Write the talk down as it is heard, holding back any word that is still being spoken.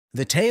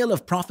The tale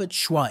of Prophet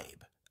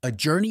Shuaib, a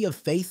journey of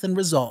faith and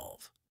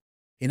resolve.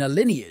 In a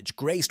lineage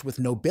graced with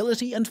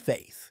nobility and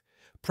faith,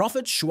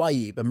 Prophet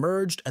Shuaib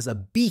emerged as a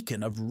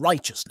beacon of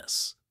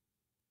righteousness.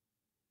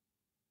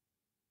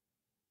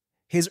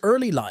 His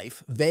early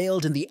life,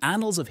 veiled in the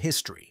annals of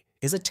history,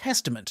 is a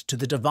testament to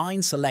the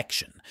divine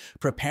selection,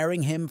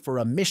 preparing him for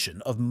a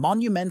mission of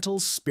monumental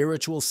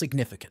spiritual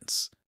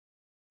significance.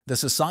 The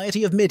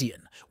society of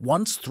Midian,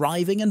 once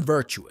thriving and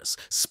virtuous,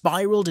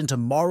 spiraled into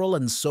moral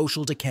and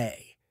social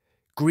decay.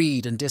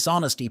 Greed and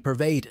dishonesty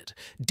pervaded,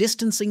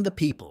 distancing the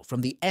people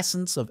from the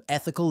essence of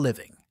ethical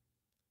living.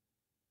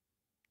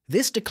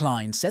 This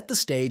decline set the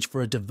stage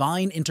for a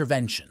divine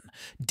intervention,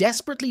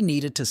 desperately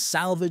needed to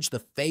salvage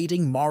the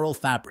fading moral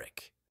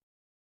fabric.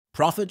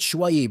 Prophet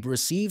Shuaib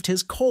received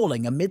his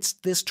calling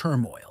amidst this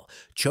turmoil,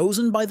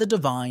 chosen by the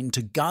divine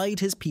to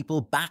guide his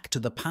people back to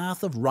the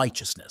path of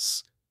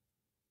righteousness.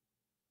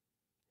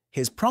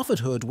 His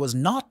prophethood was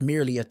not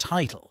merely a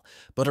title,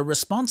 but a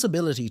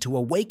responsibility to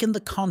awaken the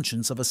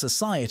conscience of a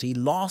society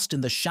lost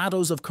in the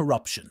shadows of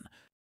corruption.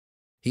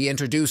 He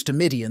introduced to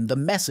Midian the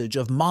message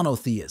of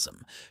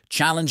monotheism,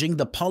 challenging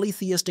the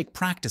polytheistic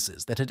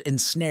practices that had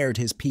ensnared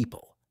his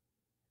people.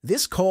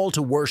 This call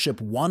to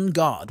worship one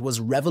God was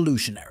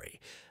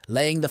revolutionary,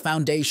 laying the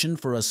foundation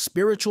for a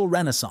spiritual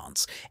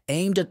renaissance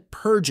aimed at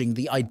purging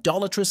the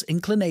idolatrous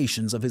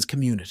inclinations of his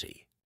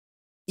community.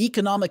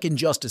 Economic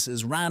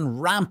injustices ran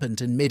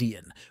rampant in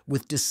Midian,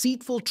 with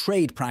deceitful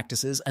trade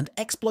practices and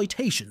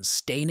exploitation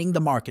staining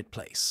the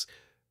marketplace.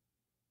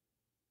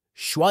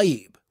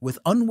 Shuaib, with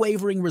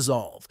unwavering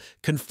resolve,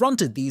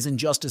 confronted these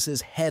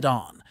injustices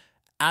head-on,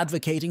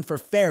 advocating for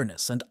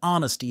fairness and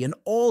honesty in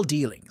all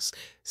dealings,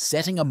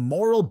 setting a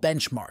moral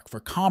benchmark for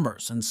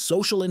commerce and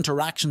social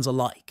interactions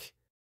alike.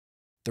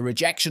 The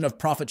rejection of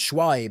Prophet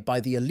Shuaib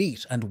by the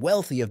elite and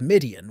wealthy of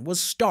Midian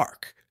was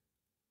stark.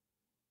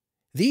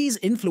 These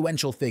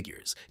influential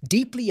figures,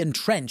 deeply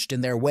entrenched in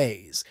their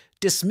ways,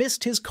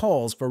 dismissed his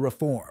calls for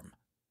reform.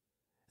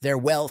 Their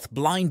wealth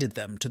blinded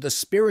them to the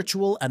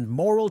spiritual and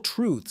moral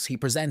truths he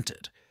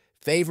presented,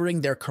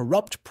 favoring their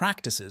corrupt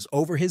practices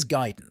over his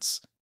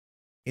guidance.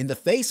 In the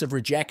face of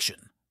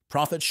rejection,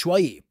 Prophet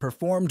Shuaib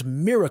performed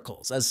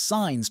miracles as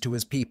signs to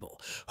his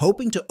people,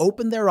 hoping to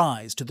open their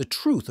eyes to the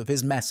truth of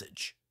his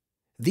message.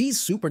 These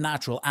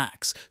supernatural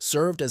acts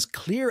served as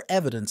clear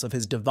evidence of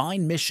his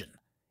divine mission,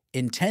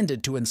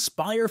 intended to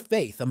inspire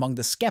faith among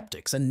the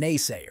skeptics and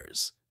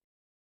naysayers.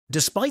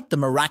 Despite the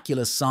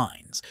miraculous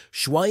signs,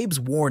 Shuaib's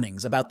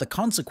warnings about the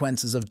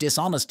consequences of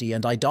dishonesty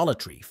and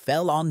idolatry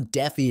fell on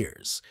deaf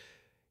ears.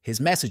 His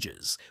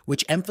messages,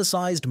 which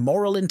emphasized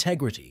moral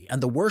integrity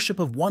and the worship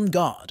of one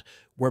God,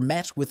 were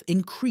met with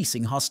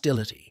increasing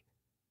hostility.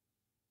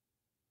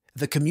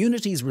 The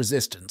community's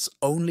resistance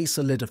only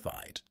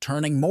solidified,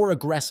 turning more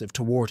aggressive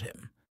toward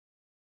him.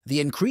 The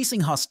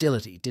increasing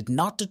hostility did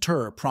not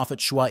deter Prophet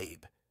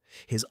Shuaib.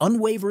 His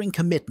unwavering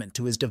commitment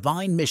to his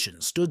divine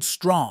mission stood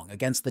strong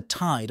against the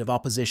tide of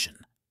opposition.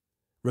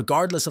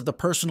 Regardless of the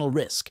personal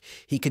risk,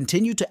 he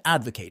continued to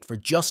advocate for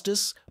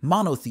justice,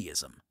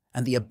 monotheism,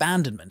 and the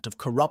abandonment of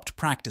corrupt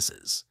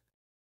practices.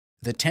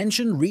 The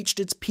tension reached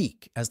its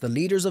peak as the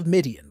leaders of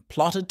Midian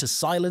plotted to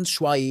silence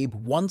Shuaib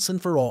once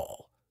and for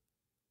all.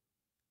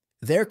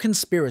 Their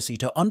conspiracy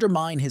to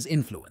undermine his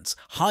influence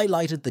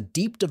highlighted the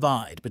deep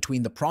divide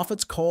between the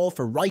prophet's call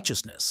for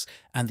righteousness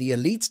and the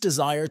elite's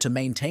desire to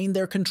maintain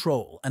their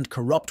control and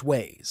corrupt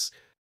ways.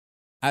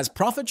 As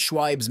Prophet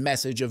Shuaib's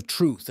message of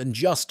truth and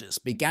justice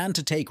began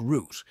to take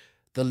root,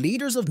 the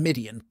leaders of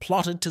Midian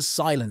plotted to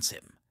silence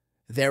him.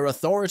 Their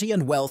authority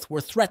and wealth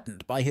were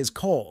threatened by his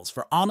calls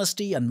for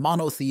honesty and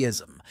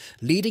monotheism,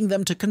 leading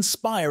them to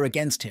conspire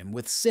against him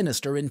with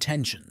sinister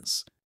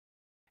intentions.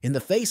 In the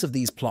face of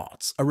these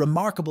plots, a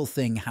remarkable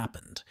thing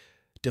happened.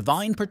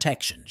 Divine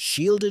protection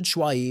shielded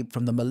Shuaib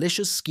from the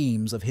malicious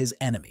schemes of his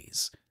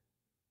enemies.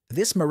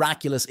 This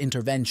miraculous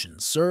intervention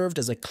served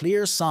as a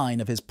clear sign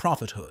of his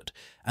prophethood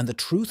and the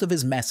truth of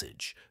his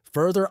message,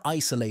 further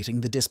isolating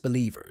the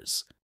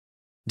disbelievers.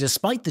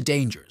 Despite the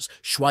dangers,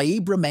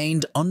 Shuaib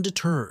remained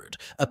undeterred,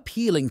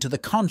 appealing to the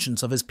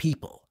conscience of his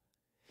people.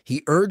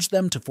 He urged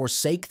them to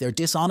forsake their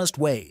dishonest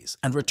ways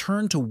and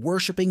return to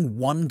worshipping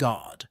one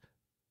God.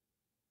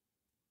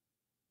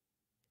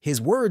 His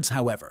words,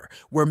 however,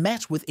 were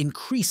met with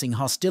increasing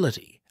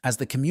hostility as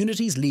the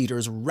community's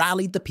leaders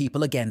rallied the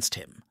people against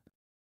him.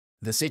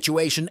 The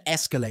situation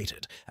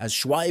escalated as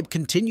Shuaib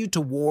continued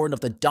to warn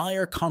of the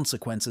dire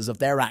consequences of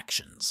their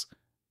actions.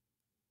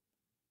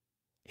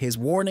 His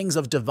warnings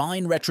of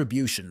divine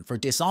retribution for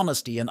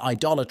dishonesty and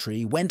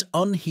idolatry went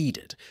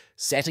unheeded,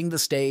 setting the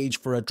stage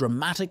for a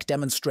dramatic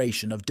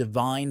demonstration of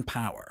divine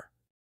power.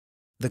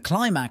 The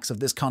climax of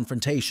this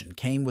confrontation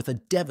came with a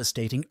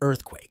devastating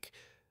earthquake,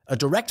 a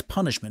direct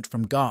punishment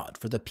from God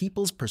for the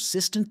people's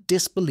persistent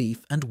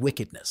disbelief and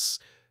wickedness.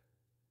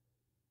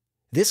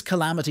 This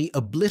calamity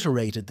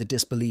obliterated the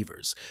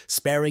disbelievers,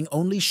 sparing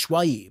only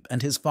Shuaib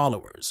and his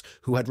followers,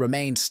 who had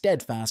remained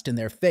steadfast in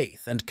their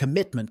faith and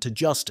commitment to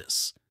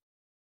justice.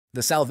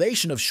 The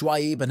salvation of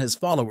Shuaib and his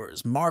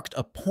followers marked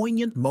a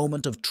poignant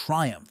moment of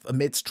triumph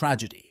amidst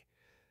tragedy.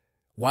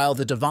 While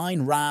the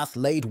divine wrath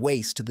laid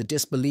waste to the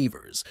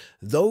disbelievers,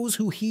 those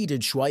who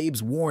heeded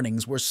Shuaib's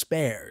warnings were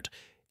spared,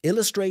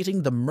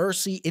 illustrating the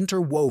mercy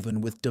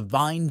interwoven with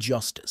divine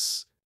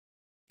justice.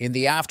 In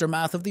the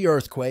aftermath of the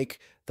earthquake,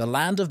 the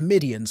land of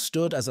Midian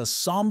stood as a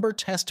somber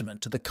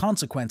testament to the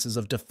consequences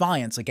of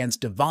defiance against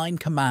divine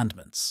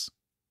commandments.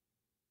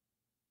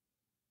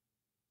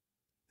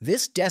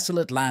 This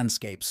desolate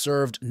landscape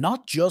served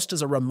not just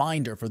as a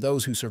reminder for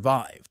those who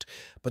survived,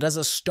 but as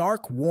a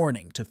stark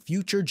warning to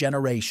future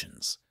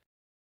generations.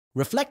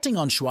 Reflecting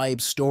on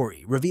Shuaib's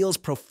story reveals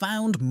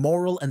profound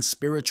moral and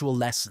spiritual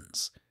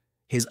lessons.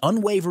 His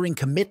unwavering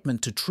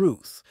commitment to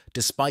truth,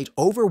 despite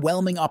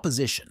overwhelming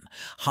opposition,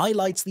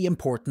 highlights the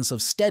importance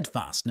of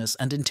steadfastness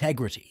and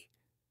integrity.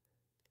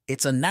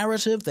 It's a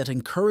narrative that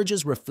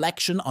encourages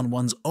reflection on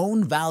one's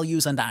own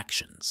values and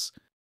actions.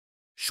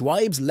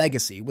 Shuaib's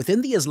legacy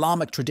within the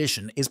Islamic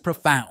tradition is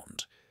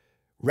profound.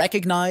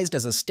 Recognized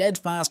as a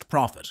steadfast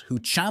prophet who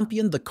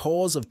championed the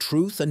cause of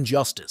truth and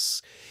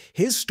justice,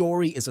 his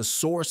story is a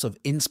source of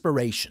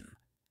inspiration.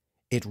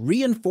 It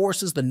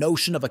reinforces the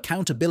notion of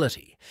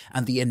accountability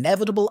and the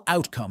inevitable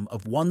outcome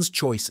of one's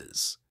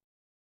choices.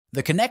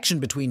 The connection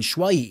between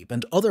Shuaib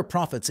and other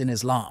prophets in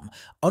Islam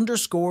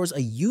underscores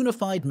a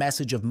unified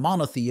message of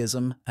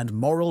monotheism and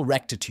moral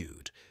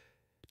rectitude.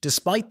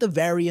 Despite the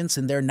variance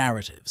in their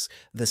narratives,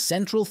 the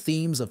central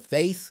themes of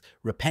faith,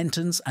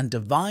 repentance, and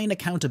divine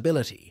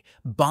accountability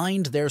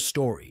bind their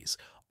stories,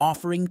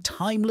 offering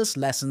timeless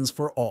lessons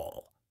for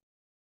all.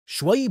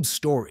 Shuaib's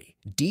story,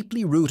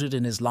 deeply rooted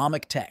in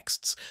Islamic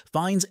texts,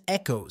 finds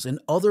echoes in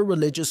other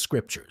religious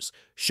scriptures,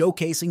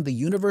 showcasing the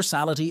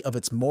universality of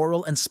its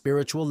moral and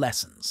spiritual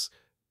lessons.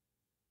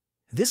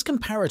 This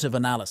comparative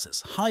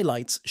analysis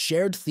highlights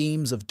shared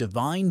themes of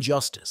divine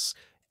justice,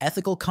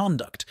 ethical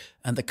conduct,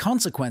 and the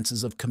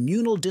consequences of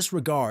communal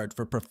disregard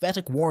for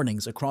prophetic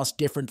warnings across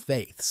different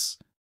faiths.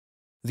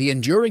 The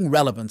enduring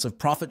relevance of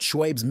Prophet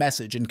Shuaib's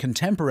message in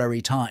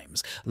contemporary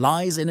times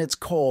lies in its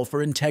call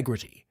for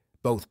integrity,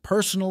 both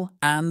personal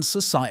and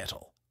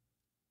societal.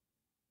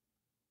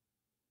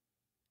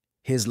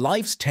 His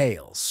life's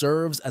tale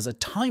serves as a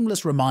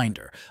timeless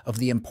reminder of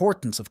the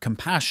importance of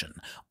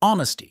compassion,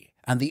 honesty,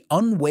 and the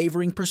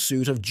unwavering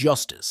pursuit of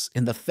justice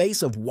in the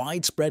face of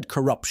widespread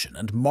corruption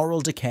and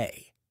moral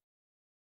decay.